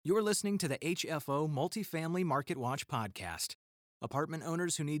You're listening to the HFO Multifamily Marketwatch podcast. Apartment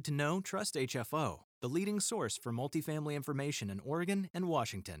owners who need to know trust HFO, the leading source for multifamily information in Oregon and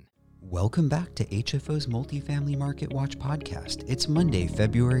Washington. Welcome back to HFO's Multifamily Marketwatch podcast. It's Monday,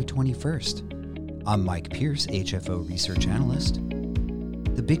 February 21st. I'm Mike Pierce, HFO research analyst.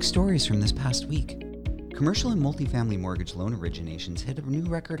 The big stories from this past week. Commercial and multifamily mortgage loan originations hit a new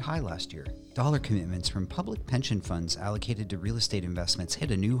record high last year. Dollar commitments from public pension funds allocated to real estate investments hit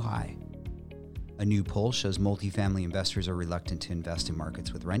a new high. A new poll shows multifamily investors are reluctant to invest in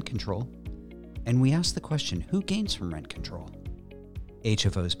markets with rent control. And we asked the question, who gains from rent control?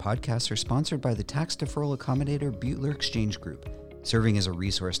 HFO's podcasts are sponsored by the tax deferral accommodator Butler Exchange Group, serving as a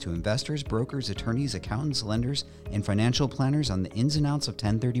resource to investors, brokers, attorneys, accountants, lenders, and financial planners on the ins and outs of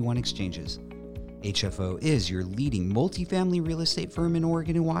 1031 exchanges. HFO is your leading multifamily real estate firm in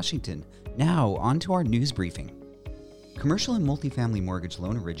Oregon and Washington. Now, on to our news briefing. Commercial and multifamily mortgage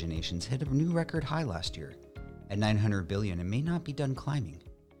loan originations hit a new record high last year at $900 billion and may not be done climbing.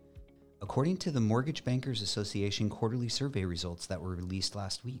 According to the Mortgage Bankers Association quarterly survey results that were released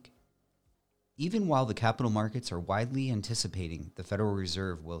last week. Even while the capital markets are widely anticipating the Federal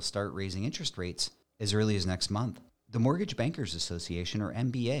Reserve will start raising interest rates as early as next month, the Mortgage Bankers Association, or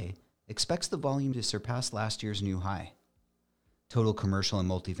MBA, expects the volume to surpass last year's new high. Total commercial and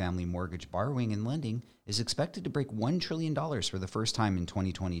multifamily mortgage borrowing and lending is expected to break $1 trillion for the first time in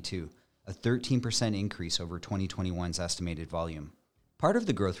 2022, a 13% increase over 2021's estimated volume. Part of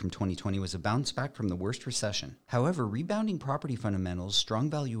the growth from 2020 was a bounce back from the worst recession. However, rebounding property fundamentals, strong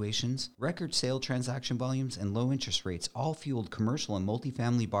valuations, record sale transaction volumes, and low interest rates all fueled commercial and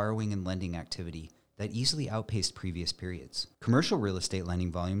multifamily borrowing and lending activity that easily outpaced previous periods. Commercial real estate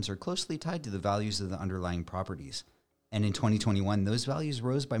lending volumes are closely tied to the values of the underlying properties. And in 2021, those values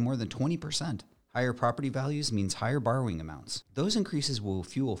rose by more than 20%. Higher property values means higher borrowing amounts. Those increases will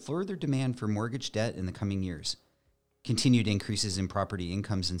fuel further demand for mortgage debt in the coming years. Continued increases in property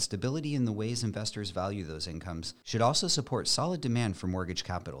incomes and stability in the ways investors value those incomes should also support solid demand for mortgage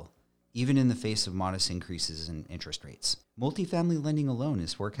capital, even in the face of modest increases in interest rates. Multifamily lending alone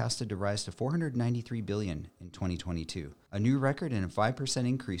is forecasted to rise to $493 billion in 2022, a new record and a 5%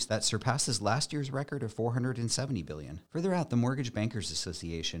 increase that surpasses last year's record of $470 billion. Further out, the Mortgage Bankers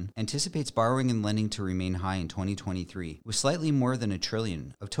Association anticipates borrowing and lending to remain high in 2023, with slightly more than $1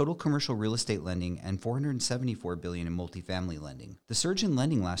 trillion of total commercial real estate lending and $474 billion in multifamily lending. The surge in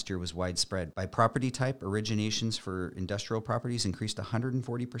lending last year was widespread. By property type, originations for industrial properties increased 140%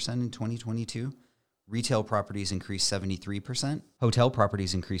 in 2022. Retail properties increased 73%, hotel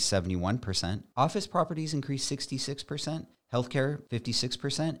properties increased 71%, office properties increased 66%, healthcare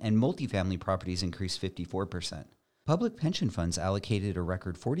 56%, and multifamily properties increased 54%. Public pension funds allocated a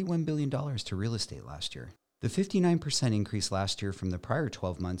record $41 billion to real estate last year. The 59% increase last year from the prior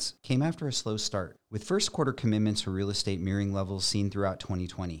 12 months came after a slow start, with first quarter commitments for real estate mirroring levels seen throughout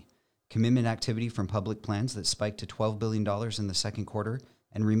 2020. Commitment activity from public plans that spiked to $12 billion in the second quarter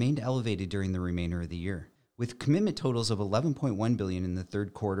and remained elevated during the remainder of the year, with commitment totals of $11.1 billion in the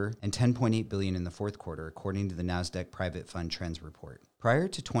third quarter and $10.8 billion in the fourth quarter, according to the NASDAQ Private Fund Trends Report. Prior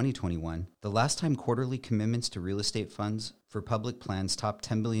to 2021, the last time quarterly commitments to real estate funds for public plans topped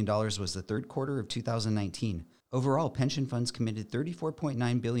 $10 billion was the third quarter of 2019. Overall, pension funds committed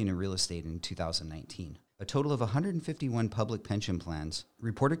 $34.9 billion in real estate in 2019. A total of 151 public pension plans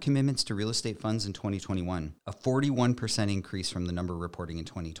reported commitments to real estate funds in 2021, a 41% increase from the number reporting in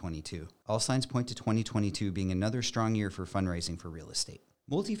 2022. All signs point to 2022 being another strong year for fundraising for real estate.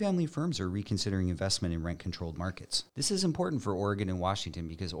 Multifamily firms are reconsidering investment in rent-controlled markets. This is important for Oregon and Washington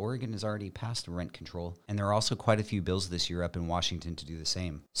because Oregon has already passed rent control, and there are also quite a few bills this year up in Washington to do the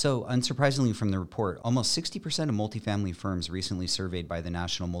same. So, unsurprisingly from the report, almost 60% of multifamily firms recently surveyed by the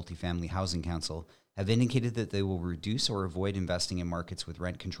National Multifamily Housing Council have indicated that they will reduce or avoid investing in markets with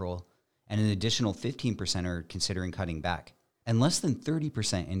rent control, and an additional 15% are considering cutting back. And less than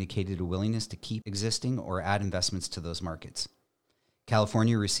 30% indicated a willingness to keep existing or add investments to those markets.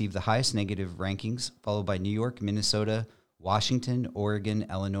 California received the highest negative rankings, followed by New York, Minnesota, Washington, Oregon,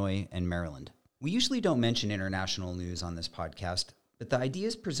 Illinois, and Maryland. We usually don't mention international news on this podcast, but the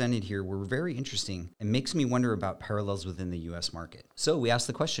ideas presented here were very interesting and makes me wonder about parallels within the U.S. market. So we asked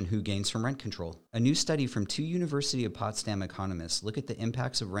the question, who gains from rent control? A new study from two University of Potsdam economists look at the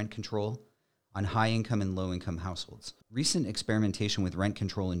impacts of rent control on high-income and low-income households. Recent experimentation with rent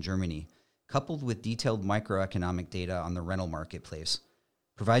control in Germany, coupled with detailed microeconomic data on the rental marketplace,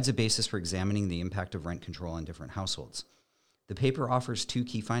 provides a basis for examining the impact of rent control on different households. The paper offers two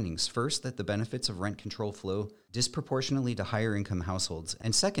key findings. First, that the benefits of rent control flow disproportionately to higher income households.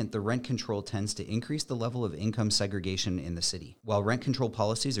 And second, the rent control tends to increase the level of income segregation in the city. While rent control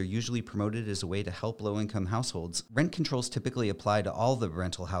policies are usually promoted as a way to help low-income households, rent controls typically apply to all the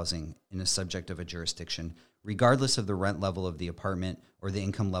rental housing in a subject of a jurisdiction, regardless of the rent level of the apartment or the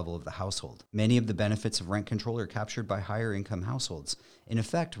income level of the household. Many of the benefits of rent control are captured by higher income households. In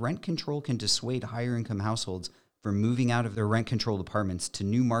effect, rent control can dissuade higher income households from moving out of their rent-controlled apartments to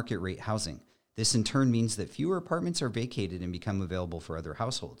new market rate housing. This in turn means that fewer apartments are vacated and become available for other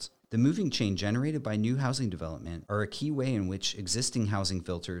households. The moving chain generated by new housing development are a key way in which existing housing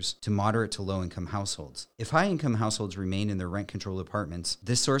filters to moderate to low-income households. If high-income households remain in their rent-controlled apartments,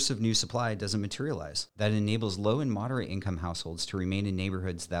 this source of new supply doesn't materialize. That enables low and moderate-income households to remain in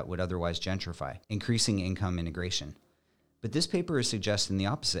neighborhoods that would otherwise gentrify, increasing income integration. But this paper is suggesting the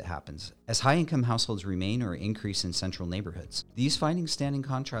opposite happens, as high-income households remain or increase in central neighborhoods. These findings stand in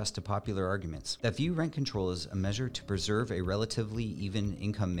contrast to popular arguments that view rent control as a measure to preserve a relatively even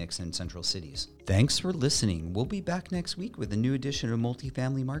income mix in central cities. Thanks for listening. We'll be back next week with a new edition of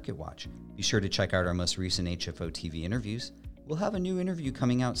Multifamily Marketwatch. Be sure to check out our most recent HFO TV interviews. We'll have a new interview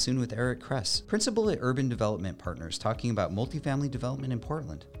coming out soon with Eric Kress, principal at Urban Development Partners, talking about multifamily development in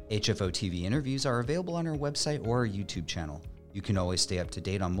Portland. HFO TV interviews are available on our website or our YouTube channel. You can always stay up to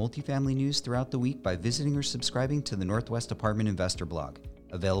date on multifamily news throughout the week by visiting or subscribing to the Northwest Apartment Investor blog,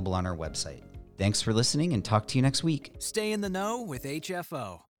 available on our website. Thanks for listening and talk to you next week. Stay in the know with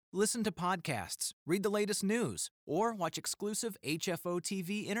HFO. Listen to podcasts, read the latest news, or watch exclusive HFO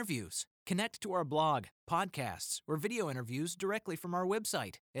TV interviews. Connect to our blog, podcasts, or video interviews directly from our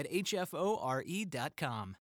website at hfore.com.